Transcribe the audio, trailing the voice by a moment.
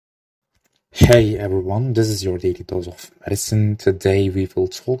Hey everyone, this is your daily dose of medicine. Today we will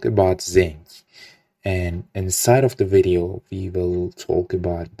talk about zinc. And inside of the video, we will talk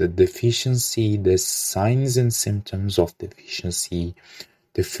about the deficiency, the signs and symptoms of deficiency,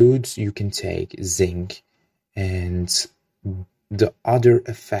 the foods you can take, zinc, and the other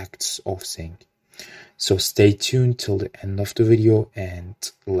effects of zinc. So stay tuned till the end of the video and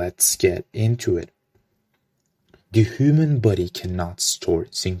let's get into it. The human body cannot store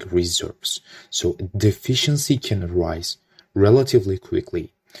zinc reserves, so deficiency can arise relatively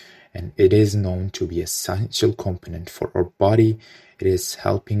quickly, and it is known to be an essential component for our body. It is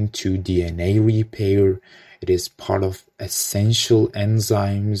helping to DNA repair. It is part of essential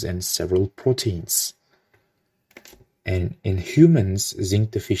enzymes and several proteins. And in humans,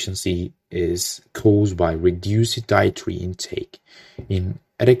 zinc deficiency is caused by reduced dietary intake,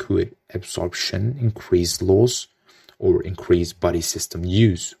 inadequate absorption, increased loss, or increased body system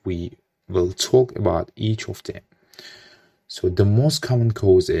use. We will talk about each of them. So the most common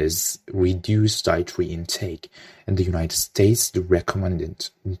cause is reduced dietary intake. In the United States, the recommended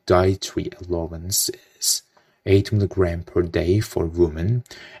dietary allowance is 8 mg per day for women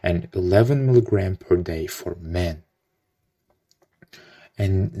and 11 mg per day for men.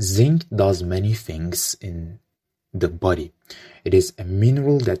 And zinc does many things in the body. It is a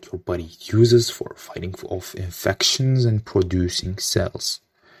mineral that your body uses for fighting off infections and producing cells.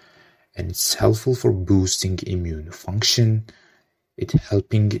 And it's helpful for boosting immune function. It's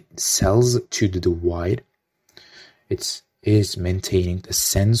helping cells to divide. It is maintaining the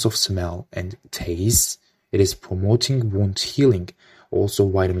sense of smell and taste. It is promoting wound healing. Also,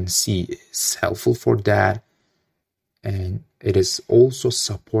 vitamin C is helpful for that. And it is also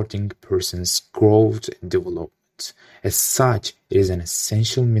supporting person's growth and development. As such, it is an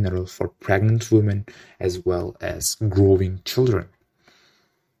essential mineral for pregnant women as well as growing children.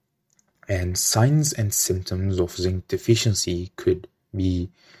 And signs and symptoms of zinc deficiency could be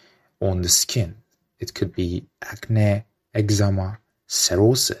on the skin. It could be acne, eczema,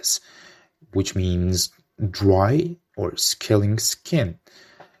 cirrhosis, which means dry or scaling skin.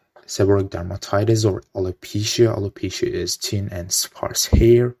 Seborrheic dermatitis or alopecia. Alopecia is thin and sparse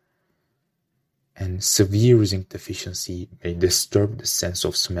hair. And severe zinc deficiency may disturb the sense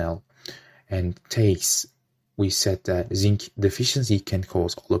of smell and taste. We said that zinc deficiency can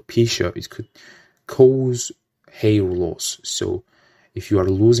cause alopecia. It could cause hair loss. So if you are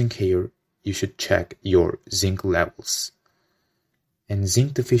losing hair, you should check your zinc levels. And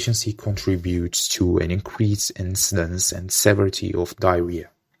zinc deficiency contributes to an increased incidence and severity of diarrhea.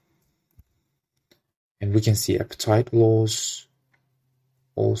 And we can see appetite loss.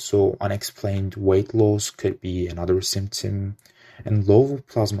 Also, unexplained weight loss could be another symptom, and low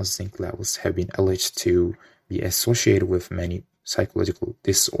plasma zinc levels have been alleged to be associated with many psychological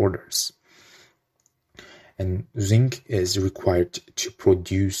disorders. And zinc is required to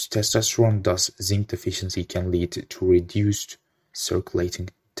produce testosterone, thus zinc deficiency can lead to reduced circulating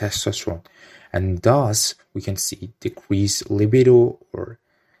testosterone, and thus we can see decreased libido or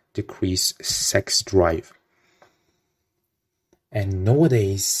decreased sex drive. And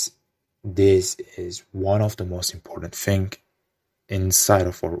nowadays, this is one of the most important things inside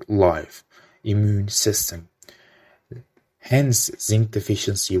of our life, immune system. Hence, zinc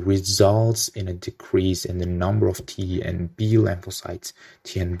deficiency results in a decrease in the number of T and B lymphocytes.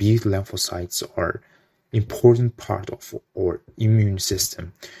 T and B lymphocytes are important part of our immune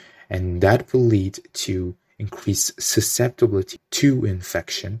system, and that will lead to increased susceptibility to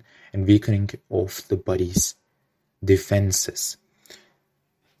infection and weakening of the body's defenses.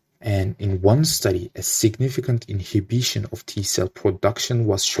 And in one study, a significant inhibition of T-cell production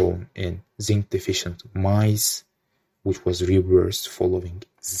was shown in zinc-deficient mice, which was reversed following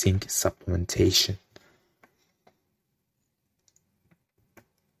zinc supplementation.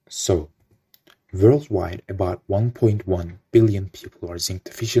 So, worldwide, about 1.1 billion people are zinc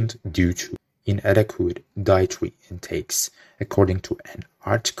deficient due to inadequate dietary intakes, according to an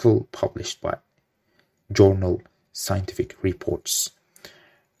article published by journal Scientific Reports.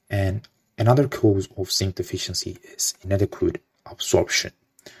 And another cause of zinc deficiency is inadequate absorption.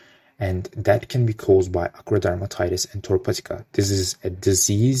 And that can be caused by acrodermatitis enteropathica. This is a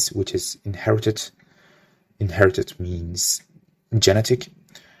disease which is inherited. Inherited means genetic.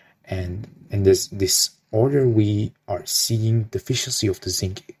 And in this disorder, we are seeing deficiency of the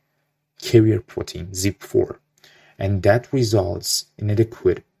zinc carrier protein, ZIP4. And that results in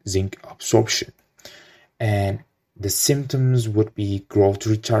inadequate zinc absorption. And the symptoms would be growth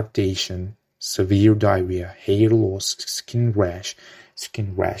retardation, severe diarrhea, hair loss, skin rash.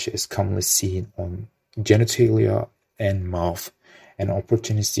 Skin rash is commonly seen on genitalia and mouth, and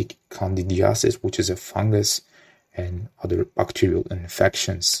opportunistic candidiasis, which is a fungus, and other bacterial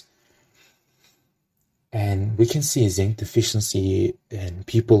infections. And we can see zinc deficiency in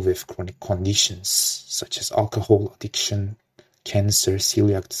people with chronic conditions such as alcohol addiction, cancer,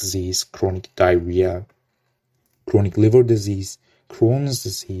 celiac disease, chronic diarrhea, chronic liver disease, Crohn's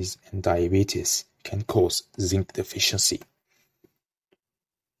disease, and diabetes can cause zinc deficiency.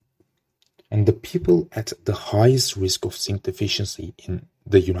 And the people at the highest risk of zinc deficiency in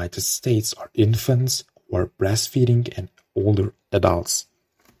the United States are infants who are breastfeeding and older adults.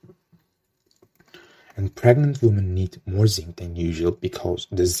 And pregnant women need more zinc than usual because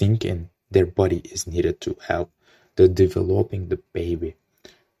the zinc in their body is needed to help the developing baby.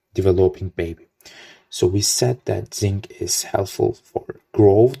 So we said that zinc is helpful for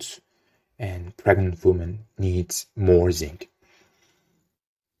growth, and pregnant women need more zinc.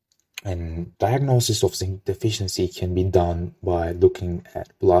 And diagnosis of zinc deficiency can be done by looking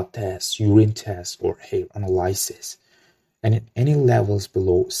at blood tests, urine tests, or hair analysis. And at any levels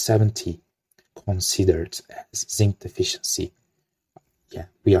below 70 considered as zinc deficiency. Yeah,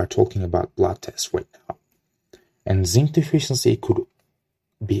 we are talking about blood tests right now. And zinc deficiency could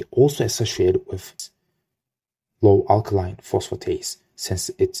be also associated with low alkaline phosphatase, since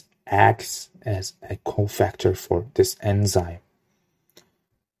it acts as a cofactor for this enzyme.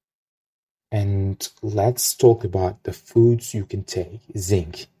 And let's talk about the foods you can take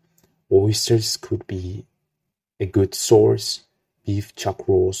zinc. Oysters could be a good source, beef chuck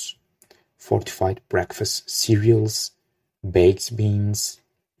roast, fortified breakfast cereals, baked beans,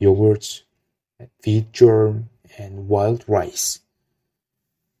 yogurt, wheat germ, and wild rice.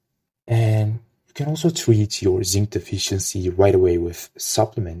 And you can also treat your zinc deficiency right away with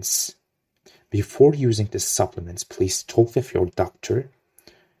supplements. Before using the supplements, please talk with your doctor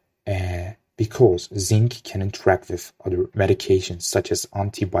because zinc can interact with other medications such as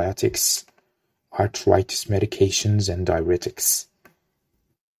antibiotics, arthritis medications, and diuretics.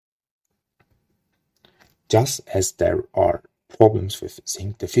 Just as there are problems with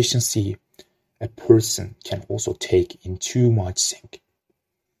zinc deficiency, a person can also take in too much zinc.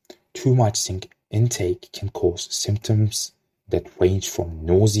 Too much zinc intake can cause symptoms that range from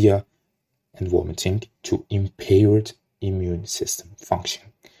nausea and vomiting to impaired immune system function.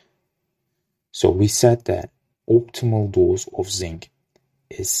 So we said that optimal dose of zinc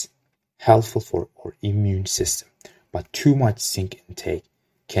is helpful for our immune system, but too much zinc intake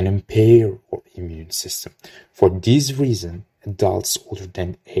can impair our immune system. For this reason, adults older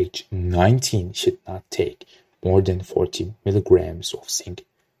than age 19 should not take more than 40 milligrams of zinc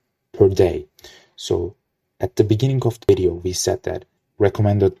per day. So at the beginning of the video, we said that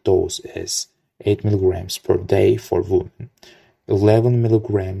recommended dose is 8 milligrams per day for women, 11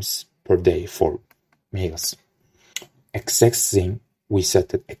 milligrams per day for males. Excess zinc, we said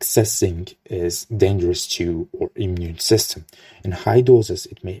that excess zinc is dangerous to our immune system. In high doses,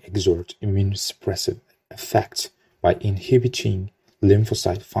 it may exert immune suppressive effects by inhibiting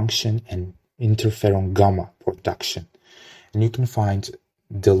lymphocyte function and interferon gamma production. And you can find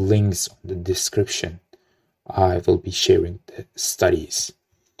the links on the description. I will be sharing the studies.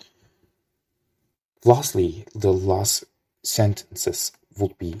 Lastly, the last sentences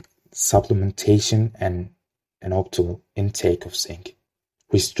would be supplementation and an optimal intake of zinc.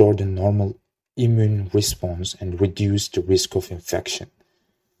 Restore the normal immune response and reduce the risk of infection.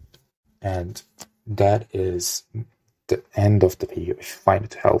 And that is the end of the video. If you find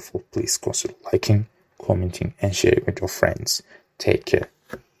it helpful, please consider liking, commenting, and sharing with your friends. Take care.